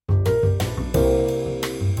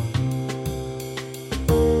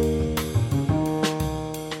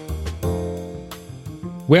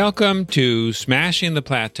Welcome to Smashing the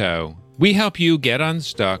Plateau. We help you get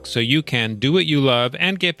unstuck so you can do what you love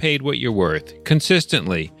and get paid what you're worth,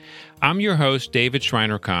 consistently. I'm your host, David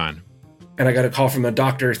Schreiner-Kahn. And I got a call from a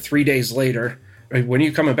doctor 3 days later. When are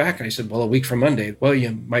you coming back? And I said, well, a week from Monday. Well,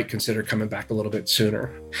 you might consider coming back a little bit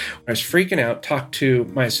sooner. I was freaking out, talked to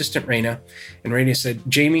my assistant, Raina, and Raina said,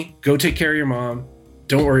 Jamie, go take care of your mom.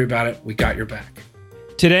 Don't worry about it. We got your back.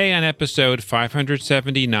 Today on episode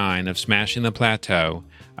 579 of Smashing the Plateau,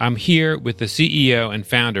 I'm here with the CEO and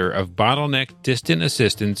founder of Bottleneck Distant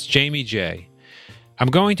Assistants, Jamie J. I'm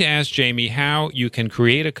going to ask Jamie how you can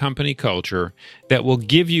create a company culture that will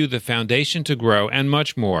give you the foundation to grow and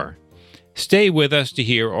much more. Stay with us to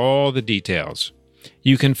hear all the details.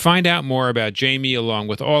 You can find out more about Jamie along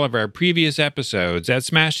with all of our previous episodes at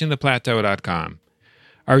smashingtheplateau.com.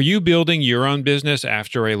 Are you building your own business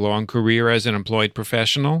after a long career as an employed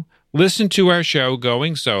professional? Listen to our show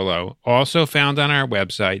Going Solo, also found on our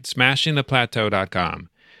website, smashingtheplateau.com.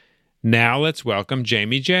 Now let's welcome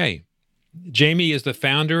Jamie J. Jamie is the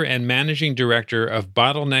founder and managing director of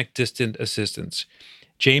Bottleneck Distant Assistants.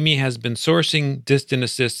 Jamie has been sourcing distant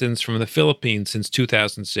assistants from the Philippines since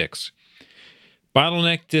 2006.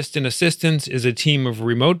 Bottleneck Distant Assistants is a team of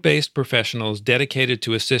remote-based professionals dedicated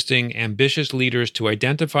to assisting ambitious leaders to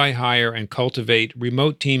identify, hire, and cultivate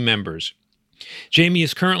remote team members. Jamie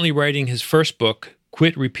is currently writing his first book,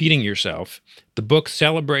 Quit Repeating Yourself. The book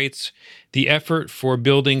celebrates the effort for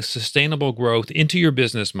building sustainable growth into your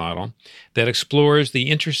business model that explores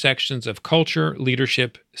the intersections of culture,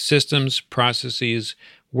 leadership, systems, processes,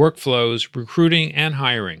 workflows, recruiting, and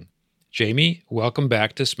hiring. Jamie, welcome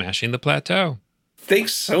back to Smashing the Plateau.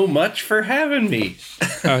 Thanks so much for having me.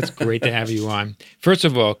 Oh, it's great to have you on. First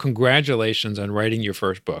of all, congratulations on writing your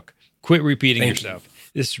first book, Quit Repeating Yourself.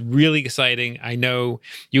 This is really exciting. I know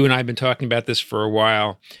you and I have been talking about this for a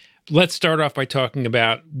while. Let's start off by talking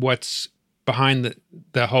about what's behind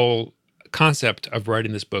the whole concept of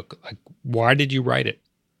writing this book. Like, why did you write it?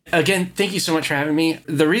 Again, thank you so much for having me.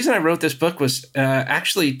 The reason I wrote this book was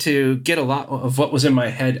actually to get a lot of what was in my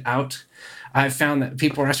head out. I found that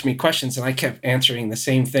people were asking me questions and I kept answering the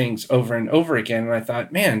same things over and over again. And I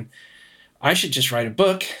thought, man, I should just write a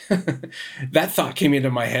book. That thought came into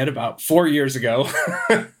my head about 4 years ago.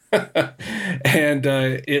 And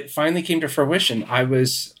it finally came to fruition. I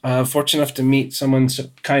was fortunate enough to meet someone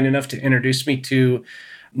kind enough to introduce me to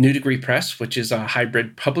New Degree Press, which is a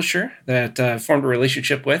hybrid publisher that I formed a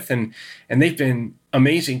relationship with. And they've been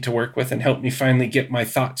amazing to work with and helped me finally get my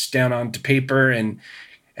thoughts down onto paper and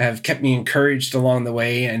have kept me encouraged along the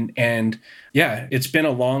way. And yeah, it's been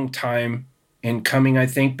a long time in coming, I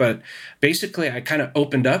think. But basically, I kind of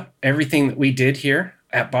opened up everything that we did here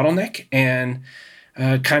at Bottleneck and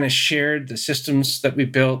kind of shared the systems that we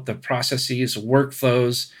built, the processes,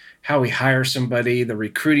 workflows, how we hire somebody, the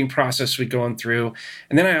recruiting process we're going through.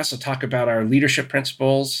 And then I also talk about our leadership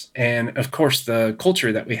principles and, of course, the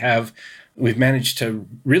culture that we've managed to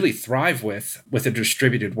really thrive with a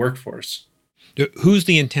distributed workforce. Who's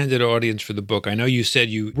the intended audience for the book? I know you said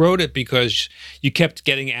you wrote it because you kept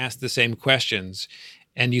getting asked the same questions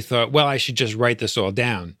and you thought, well, I should just write this all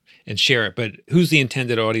down and share it. But who's the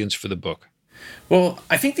intended audience for the book? Well,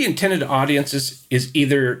 I think the intended audience is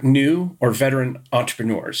either new or veteran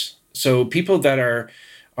entrepreneurs. So people that are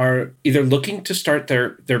either looking to start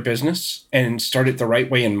their business and start it the right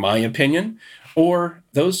way, in my opinion, or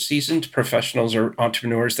those seasoned professionals or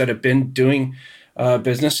entrepreneurs that have been doing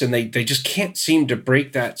business and they just can't seem to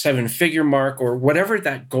break that 7-figure mark or whatever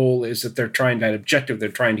that goal is that that objective they're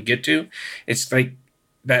trying to get to. It's like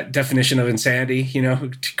that definition of insanity,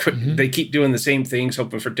 They keep doing the same things,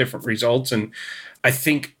 hoping for different results. And I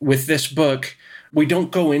think with this book, we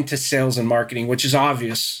don't go into sales and marketing, which is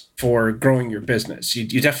obvious for growing your business.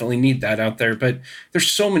 You definitely need that out there, but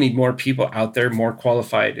there's so many more people out there, more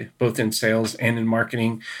qualified, both in sales and in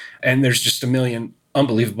marketing. And there's just a million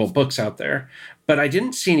unbelievable books out there. But I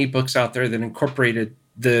didn't see any books out there that incorporated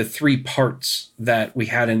the 3 parts that we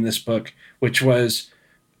had in this book, which was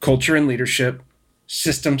culture and leadership,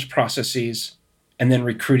 systems, processes, and then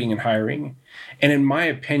recruiting and hiring. And in my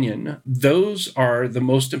opinion, those are the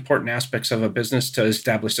most important aspects of a business to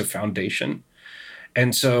establish a foundation.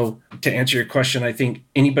 And so to answer your question, I think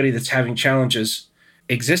anybody that's having challenges,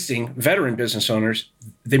 existing veteran business owners,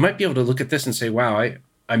 they might be able to look at this and say, wow,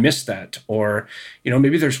 I missed that. Or,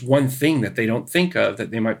 maybe there's one thing that they don't think of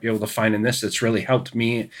that they might be able to find in this that's really helped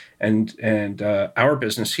me and our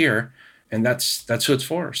business here. And that's who it's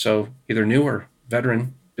for. So either new or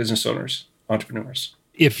veteran business owners, entrepreneurs.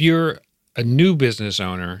 If you're a new business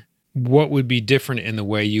owner, what would be different in the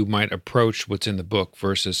way you might approach what's in the book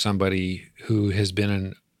versus somebody who has been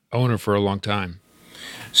an owner for a long time?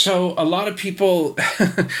 So a lot of people,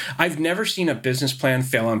 I've never seen a business plan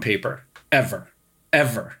fail on paper, ever,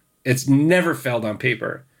 ever. It's never failed on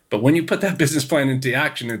paper. But when you put that business plan into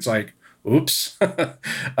action, it's like, oops,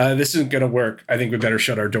 this isn't going to work. I think we better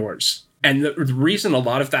shut our doors. And the reason a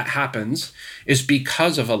lot of that happens is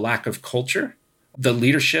because of a lack of culture, the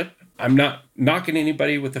leadership. I'm not knocking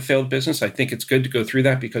anybody with a failed business. I think it's good to go through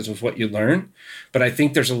that because of what you learn. But I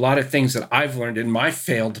think there's a lot of things that I've learned in my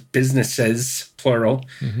failed businesses, plural,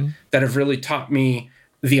 that have really taught me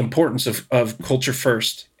the importance of culture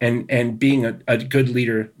first and being a good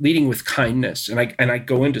leader, leading with kindness. And I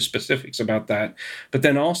go into specifics about that. But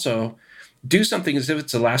then also do something as if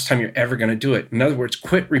it's the last time you're ever going to do it. In other words,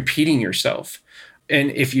 quit repeating yourself. And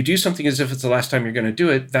if you do something as if it's the last time you're going to do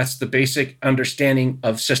it, that's the basic understanding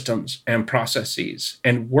of systems and processes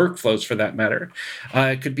and workflows for that matter.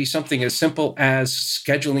 It could be something as simple as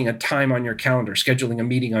scheduling a time on your calendar, scheduling a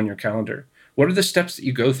meeting on your calendar. What are the steps that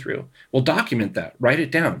you go through? Well, document that, write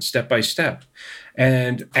it down step by step.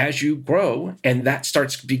 And as you grow and that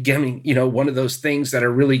starts becoming, one of those things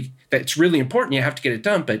that's really important, you have to get it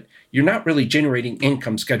done, but you're not really generating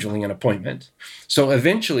income scheduling an appointment. So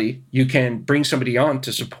eventually you can bring somebody on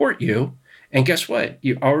to support you. And guess what?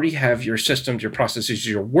 You already have your systems, your processes,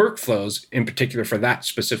 your workflows, in particular for that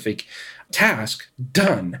specific task,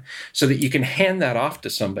 done so that you can hand that off to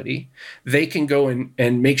somebody. They can go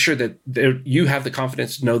and make sure that you have the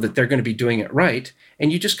confidence to know that they're going to be doing it right.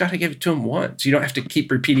 And you just got to give it to them once. You don't have to keep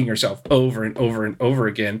repeating yourself over and over and over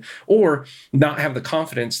again, or not have the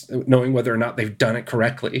confidence knowing whether or not they've done it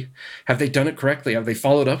correctly. Have they done it correctly? Have they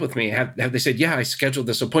followed up with me? Have they said, yeah, I scheduled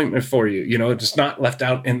this appointment for you? It's not left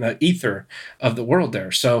out in the ether of the world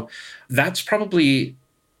there. So that's probably,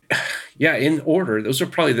 in order, those are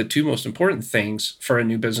probably the two most important things for a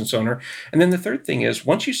new business owner. And then the third thing is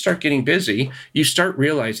once you start getting busy, you start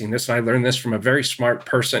realizing this, and I learned this from a very smart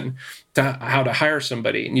person, how to hire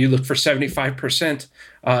somebody. And you look for 75%.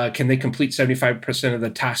 Can they complete 75% of the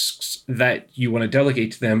tasks that you want to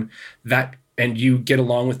delegate to them? And you get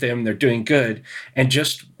along with them, they're doing good. And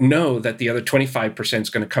just know that the other 25% is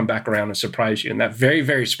going to come back around and surprise you. And that very,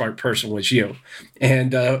 very smart person was you.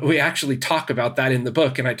 And we actually talk about that in the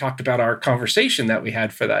book. And I talked about our conversation that we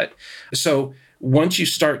had for that. So once you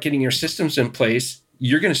start getting your systems in place,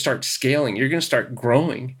 you're going to start scaling, you're going to start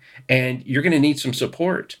growing, and you're going to need some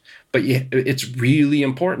support. But it's really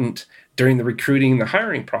important during the recruiting and the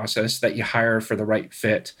hiring process that you hire for the right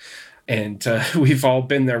fit. And we've all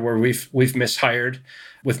been there where we've mishired.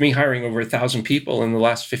 With me hiring over 1,000 people in the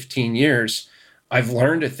last 15 years, I've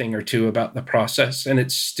learned a thing or two about the process. And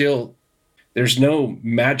it's still, there's no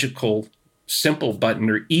magical, simple button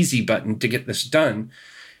or easy button to get this done.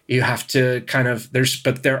 You have to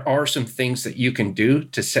but there are some things that you can do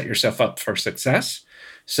to set yourself up for success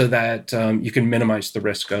so that you can minimize the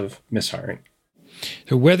risk of mishiring.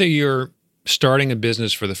 So whether you're starting a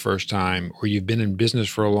business for the first time, or you've been in business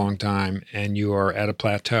for a long time and you are at a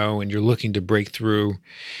plateau and you're looking to break through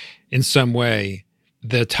in some way,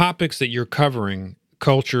 the topics that you're covering,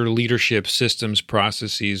 culture, leadership, systems,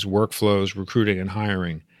 processes, workflows, recruiting, and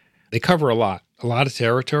hiring, they cover a lot of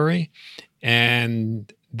territory,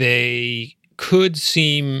 and they could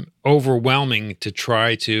seem overwhelming to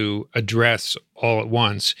try to address all at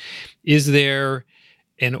once. Is there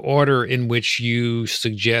an order in which you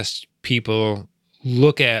suggest people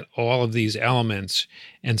look at all of these elements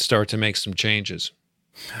and start to make some changes?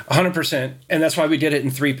 100%. And that's why we did it in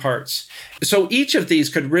 3 parts. So each of these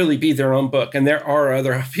could really be their own book. And there are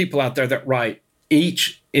other people out there that write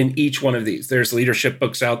in each one of these. There's leadership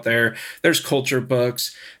books out there. There's culture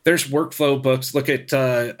books. There's workflow books. Look at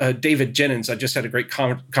David Jennings. I just had a great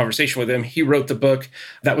conversation with him. He wrote the book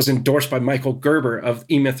that was endorsed by Michael Gerber of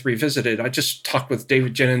eMyth Revisited. I just talked with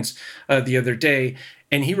David Jennings the other day,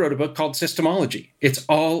 and he wrote a book called Systemology. It's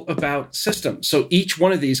all about systems. So each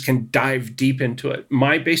one of these can dive deep into it.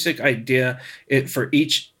 My basic idea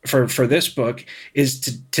for this book is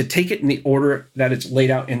to take it in the order that it's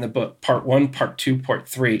laid out in the book, part 1, part 2, part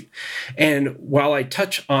 3. And while I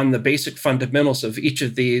touch on the basic fundamentals of each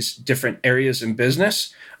of these different areas in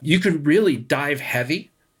business, you can really dive heavy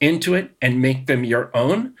into it and make them your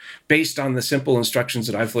own based on the simple instructions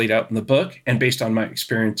that I've laid out in the book and based on my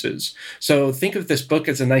experiences. So think of this book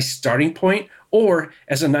as a nice starting point, or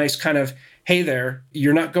as a nice kind of, hey there,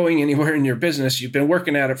 you're not going anywhere in your business. You've been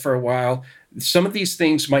working at it for a while. Some of these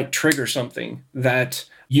things might trigger something that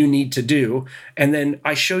you need to do. And then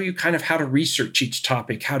I show you kind of how to research each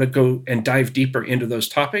topic, how to go and dive deeper into those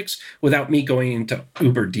topics without me going into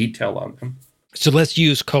uber detail on them. So let's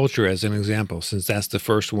use culture as an example, since that's the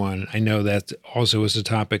first one. I know that also is a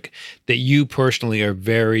topic that you personally are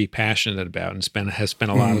very passionate about and has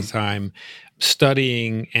spent a lot of time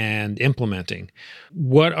studying and implementing.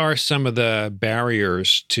 What are some of the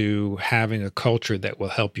barriers to having a culture that will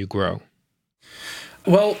help you grow?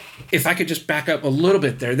 Well, if I could just back up a little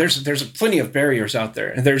bit there, there's plenty of barriers out there.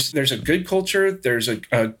 And there's a good culture, there's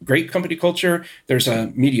a great company culture, there's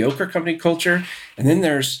a mediocre company culture, and then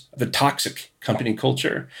there's the toxic company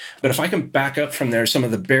culture. But if I can back up from there, some of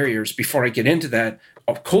the barriers before I get into that,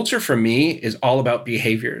 culture for me is all about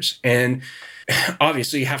behaviors. And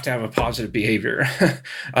obviously you have to have a positive behavior.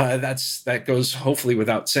 That goes hopefully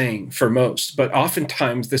without saying for most, but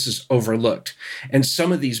oftentimes this is overlooked. And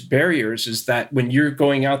some of these barriers is that when you're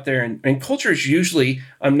going out there, and culture is usually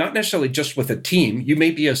not necessarily just with a team. You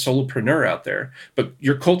may be a solopreneur out there, but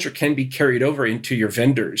your culture can be carried over into your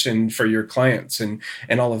vendors and for your clients and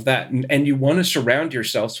all of that. And you want to surround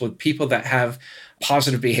yourselves with people that have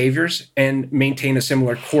positive behaviors and maintain a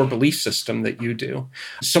similar core belief system that you do.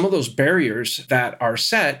 Some of those barriers that are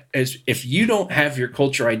set is if you don't have your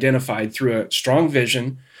culture identified through a strong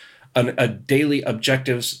vision, a daily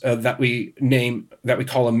objectives that we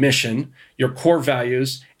call a mission, your core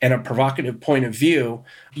values, and a provocative point of view,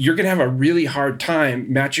 you're going to have a really hard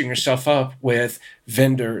time matching yourself up with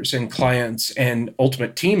vendors and clients and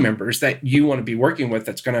ultimate team members that you want to be working with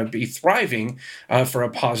that's going to be thriving for a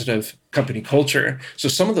positive company culture. So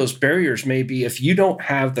some of those barriers may be if you don't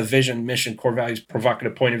have the vision, mission, core values,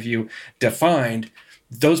 provocative point of view defined,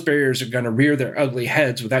 those barriers are going to rear their ugly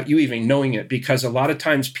heads without you even knowing it, because a lot of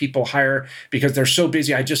times people hire because they're so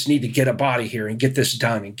busy. I just need to get a body here and get this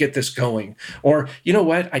done and get this going. Or, you know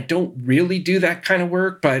what? I don't really do that kind of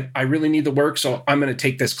work, but I really need the work. So I'm going to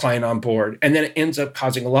take this client on board. And then it ends up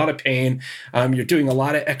causing a lot of pain. You're doing a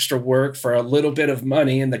lot of extra work for a little bit of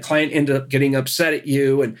money, and the client ended up getting upset at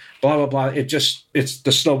you and blah, blah, blah. It's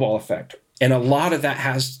the snowball effect. And a lot of that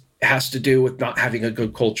has to do with not having a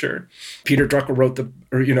good culture. Peter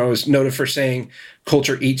Drucker is noted for saying,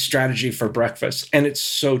 culture eats strategy for breakfast. And it's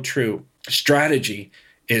so true. Strategy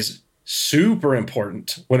is super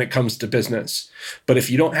important when it comes to business. But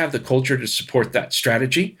if you don't have the culture to support that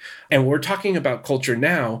strategy, and we're talking about culture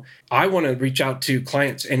now, I want to reach out to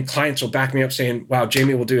clients, and clients will back me up saying, wow,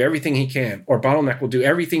 Jamie will do everything he can, or Bottleneck will do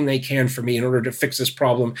everything they can for me in order to fix this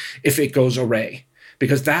problem if it goes away.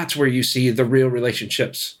 Because that's where you see the real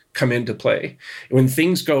relationships come into play. When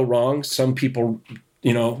things go wrong, some people,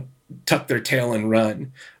 tuck their tail and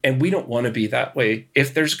run. And we don't want to be that way.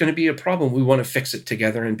 If there's going to be a problem, we want to fix it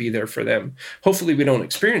together and be there for them. Hopefully we don't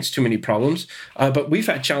experience too many problems, but we've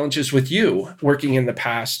had challenges with you working in the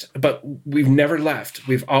past, but we've never left.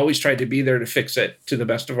 We've always tried to be there to fix it to the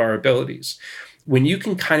best of our abilities. When you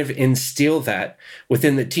can kind of instill that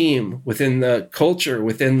within the team, within the culture,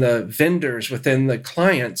 within the vendors, within the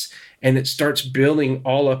clients, and it starts building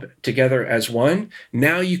all up together as one,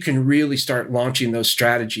 now you can really start launching those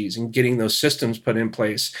strategies and getting those systems put in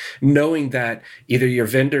place, knowing that either your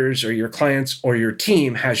vendors or your clients or your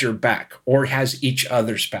team has your back or has each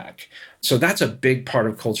other's back. So that's a big part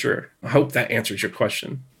of culture. I hope that answers your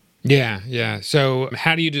question. Yeah. So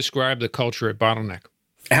how do you describe the culture at Bottleneck?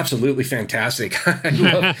 Absolutely fantastic.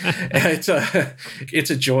 It's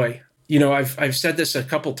a joy. I've said this a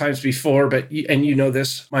couple times before, and you know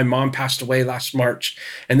this, my mom passed away last March,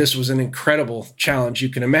 and this was an incredible challenge. You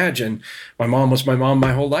can imagine. My mom was my mom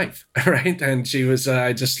my whole life, right? And she was,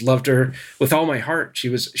 I just loved her with all my heart. She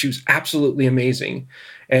was absolutely amazing.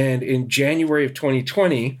 And in January of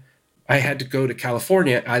 2020, I had to go to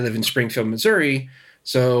California. I live in Springfield, Missouri.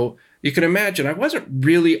 So you can imagine I wasn't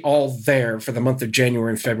really all there for the month of January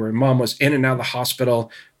and February. Mom was in and out of the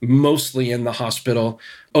hospital, mostly in the hospital,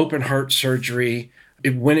 open heart surgery.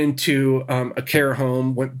 It went into a care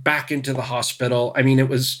home, went back into the hospital. I mean, it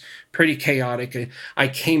was pretty chaotic. I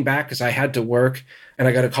came back because I had to work, and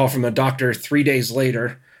I got a call from the doctor 3 days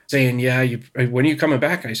later saying, when are you coming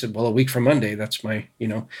back? And I said, well, a week from Monday. That's my,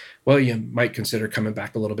 well, you might consider coming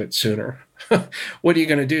back a little bit sooner. What are you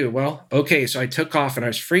going to do? Well, okay. So I took off and I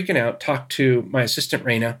was freaking out, talked to my assistant,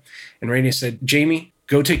 Raina, and Raina said, Jamie,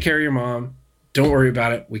 go take care of your mom. Don't worry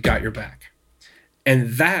about it. We got your back. And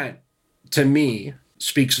that, to me,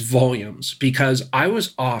 speaks volumes, because I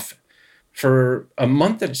was off for a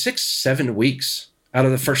month and 6-7 weeks out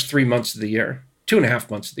of the first 3 months of the year,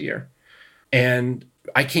 2.5 months of the year. And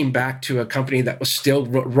I came back to a company that was still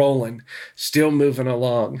rolling, still moving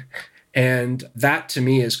along. And that, to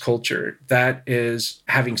me, is culture. That is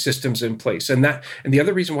having systems in place. And the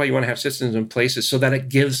other reason why you want to have systems in place is so that it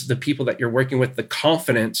gives the people that you're working with the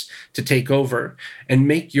confidence to take over and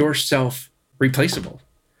make yourself replaceable.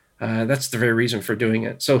 That's the very reason for doing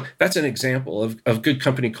it. So that's an example of good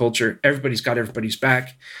company culture. Everybody's got everybody's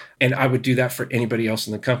back. And I would do that for anybody else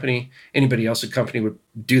in the company. Anybody else in the company would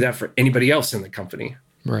do that for anybody else in the company.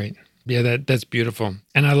 Right. Yeah, that's beautiful.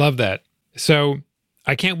 And I love that. So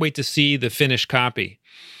I can't wait to see the finished copy.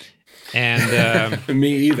 And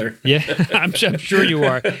me either. Yeah, I'm sure you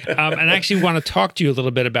are. And I actually want to talk to you a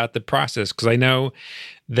little bit about the process, because I know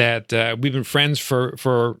that we've been friends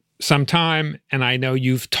for some time, and I know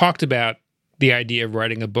you've talked about the idea of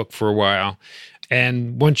writing a book for a while.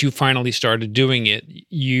 And once you finally started doing it,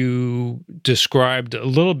 you described to me a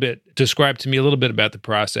little bit about the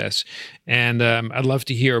process. And I'd love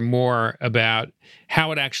to hear more about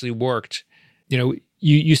how it actually worked.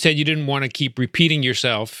 You said you didn't want to keep repeating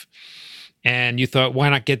yourself, and you thought, why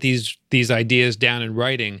not get these ideas down in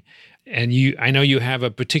writing? And I know you have a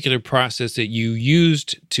particular process that you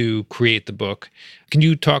used to create the book. Can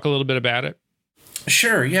you talk a little bit about it?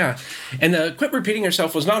 Sure, yeah. And the quit repeating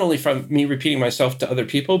yourself was not only from me repeating myself to other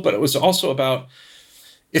people, but it was also about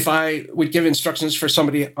if I would give instructions for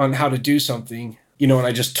somebody on how to do something, and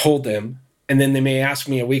I just told them, and then they may ask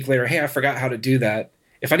me a week later, hey, I forgot how to do that.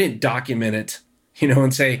 If I didn't document it,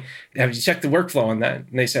 and say, have you checked the workflow on that?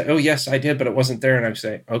 And they say, oh, yes, I did, but it wasn't there. And I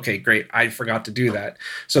say, okay, great. I forgot to do that.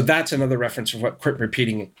 So that's another reference of what quit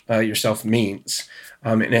repeating yourself means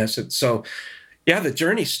in essence. So yeah, the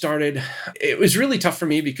journey started. It was really tough for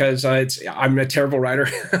me because I'm a terrible writer.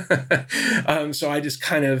 So I just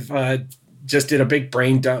kind of just did a big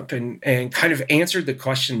brain dump and kind of answered the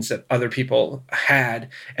questions that other people had.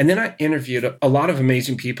 And then I interviewed a lot of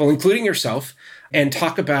amazing people, including yourself, and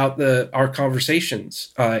talk about our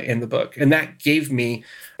conversations in the book. And that gave me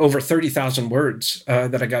over 30,000 words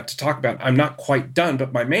that I got to talk about. I'm not quite done,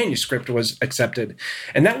 but my manuscript was accepted.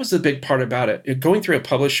 And that was the big part about it. Going through a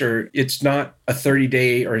publisher, it's not a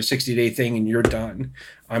 30-day or a 60-day thing and you're done.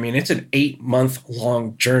 I mean, it's an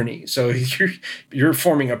 8-month-long journey. So you're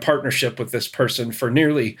forming a partnership with this person for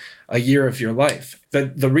nearly a year of your life.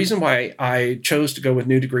 The reason why I chose to go with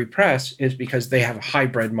New Degree Press is because they have a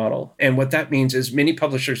hybrid model. And what that means is many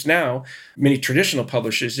publishers now, many traditional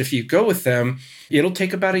publishers, if you go with them, it'll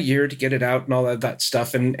take about a year to get it out and all of that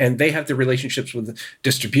stuff. And they have the relationships with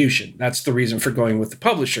distribution. That's the reason for going with the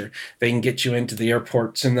publisher. They can get you into the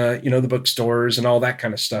airports and the bookstores and all that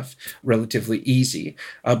kind of stuff relatively easy.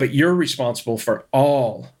 But you're responsible for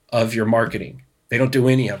all of your marketing. They don't do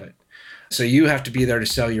any of it. So you have to be there to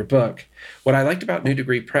sell your book. What I liked about New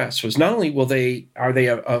Degree Press was not only are they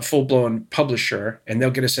a full-blown publisher and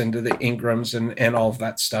they'll get us into the Ingrams and all of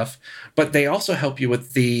that stuff, but they also help you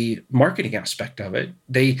with the marketing aspect of it.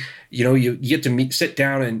 They, you get to sit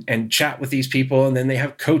down and chat with these people, and then they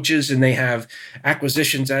have coaches and they have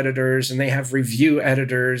acquisitions editors and they have review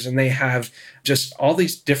editors and they have just all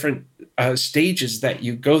these different stages that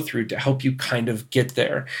you go through to help you kind of get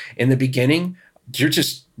there. In the beginning, you're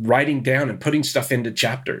just writing down and putting stuff into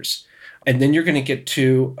chapters. And then you're going to get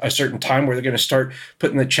to a certain time where they're going to start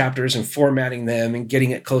putting the chapters and formatting them and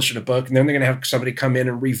getting it closer to book. And then they're going to have somebody come in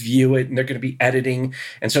and review it, and they're going to be editing.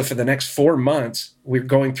 And so for the next 4 months, we're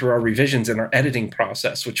going through our revisions and our editing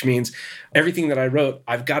process, which means everything that I wrote,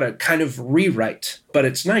 I've got to kind of rewrite. But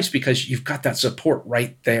it's nice because you've got that support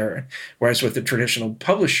right there. Whereas with the traditional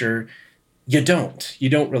publisher, you don't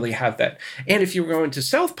really have that. And if you're going to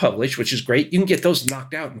self-publish, which is great, you can get those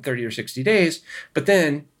knocked out in 30 or 60 days, but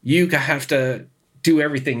then you have to do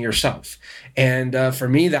everything yourself. And for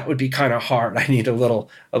me, that would be kind of hard. I need a little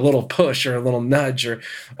push or a little nudge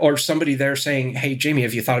or somebody there saying, hey, Jamie,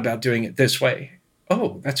 have you thought about doing it this way?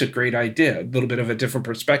 Oh, that's a great idea. A little bit of a different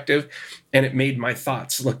perspective. And it made my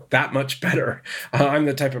thoughts look that much better. I'm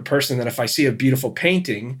the type of person that if I see a beautiful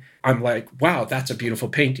painting, I'm like, wow, that's a beautiful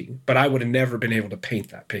painting. But I would have never been able to paint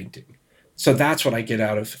that painting. So that's what I get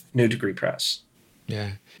out of New Degree Press.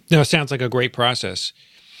 Yeah. No, it sounds like a great process.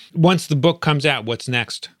 Once the book comes out, what's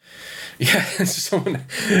next? Yeah,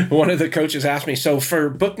 one of the coaches asked me, so for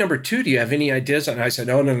book number 2, do you have any ideas? And I said,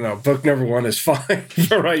 no. Book number 1 is fine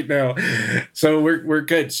for right now. So we're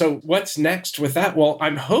good. So what's next with that? Well,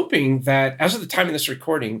 I'm hoping that as of the time of this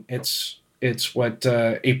recording, it's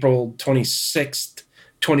April 26th,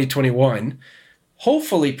 2021.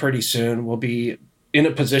 Hopefully pretty soon we'll be in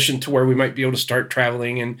a position to where we might be able to start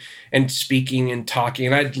traveling and speaking and talking.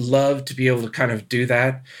 And I'd love to be able to kind of do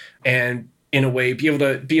that and in a way be able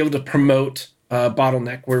to promote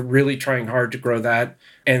Bottleneck. We're really trying hard to grow that.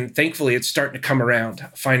 And thankfully it's starting to come around.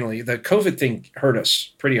 Finally, the COVID thing hurt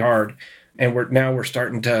us pretty hard. And we're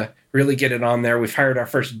starting to really get it on there. We've hired our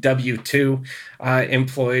first W-2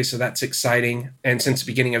 employee, so that's exciting. And since the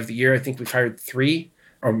beginning of the year, I think we've hired 3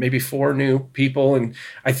 or maybe 4 new people. And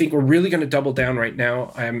I think we're really going to double down right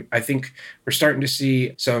now. I think we're starting to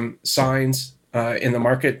see some signs in the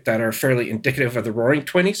market that are fairly indicative of the Roaring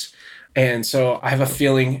 '20s. And so I have a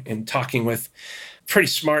feeling in talking with a pretty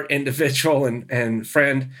smart individual and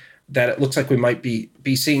friend that it looks like we might be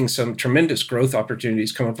seeing some tremendous growth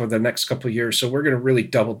opportunities come up over the next couple of years. So we're going to really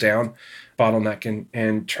double down Bottleneck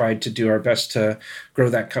and try to do our best to grow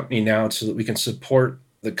that company now so that we can support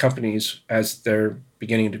the companies as they're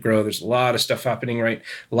beginning to grow. There's a lot of stuff happening, right?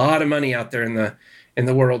 A lot of money out there in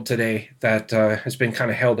the world today that has been kind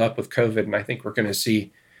of held up with COVID. And I think we're going to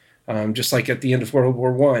see, just like at the end of World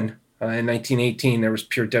War I in 1918, there was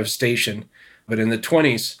pure devastation. But in the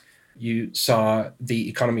 20s, you saw the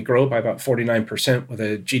economy grow by about 49% with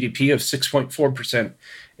a GDP of 6.4%.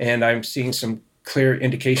 And I'm seeing some clear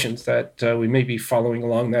indications that we may be following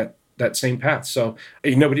along that same path. So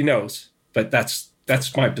nobody knows, but that's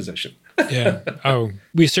my position. Yeah. Oh,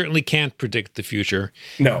 we certainly can't predict the future.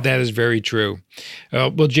 No. That is very true.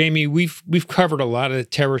 Well, Jamie, we've covered a lot of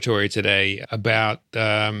territory today about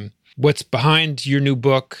what's behind your new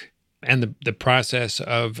book and the process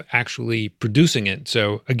of actually producing it.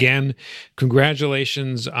 So again,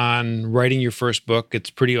 congratulations on writing your first book. It's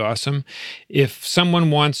pretty awesome. If someone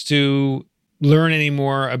wants to learn any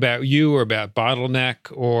more about you or about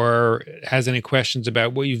Bottleneck or has any questions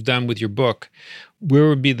about what you've done with your book, where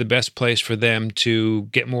would be the best place for them to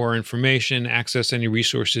get more information, access any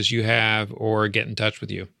resources you have, or get in touch with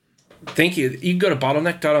you? Thank you. You can go to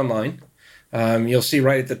bottleneck.online. You'll see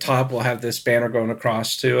right at the top, we'll have this banner going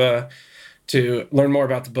across to learn more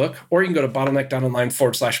about the book, or you can go to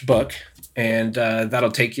bottleneck.online/book, and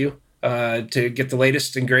that'll take you to get the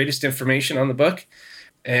latest and greatest information on the book.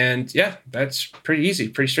 And yeah, that's pretty easy,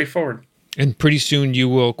 pretty straightforward. And pretty soon you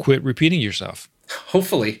will quit repeating yourself.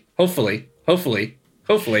 Hopefully.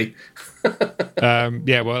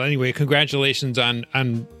 Yeah, well, anyway, congratulations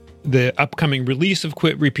on the upcoming release of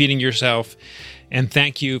Quit Repeating Yourself. And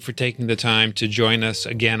thank you for taking the time to join us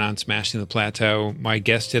again on Smashing the Plateau. My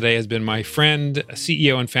guest today has been my friend,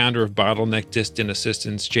 CEO and founder of Bottleneck Distant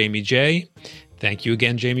Assistance, Jamie J. Thank you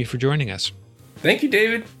again, Jamie, for joining us. Thank you,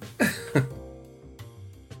 David.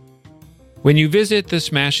 When you visit the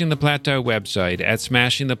Smashing the Plateau website at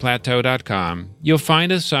smashingtheplateau.com, you'll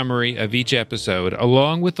find a summary of each episode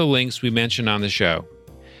along with the links we mention on the show.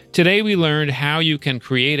 Today we learned how you can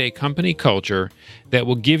create a company culture that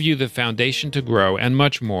will give you the foundation to grow and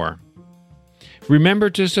much more. Remember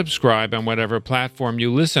to subscribe on whatever platform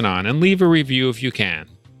you listen on and leave a review if you can.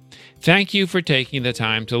 Thank you for taking the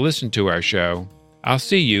time to listen to our show. I'll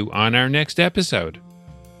see you on our next episode.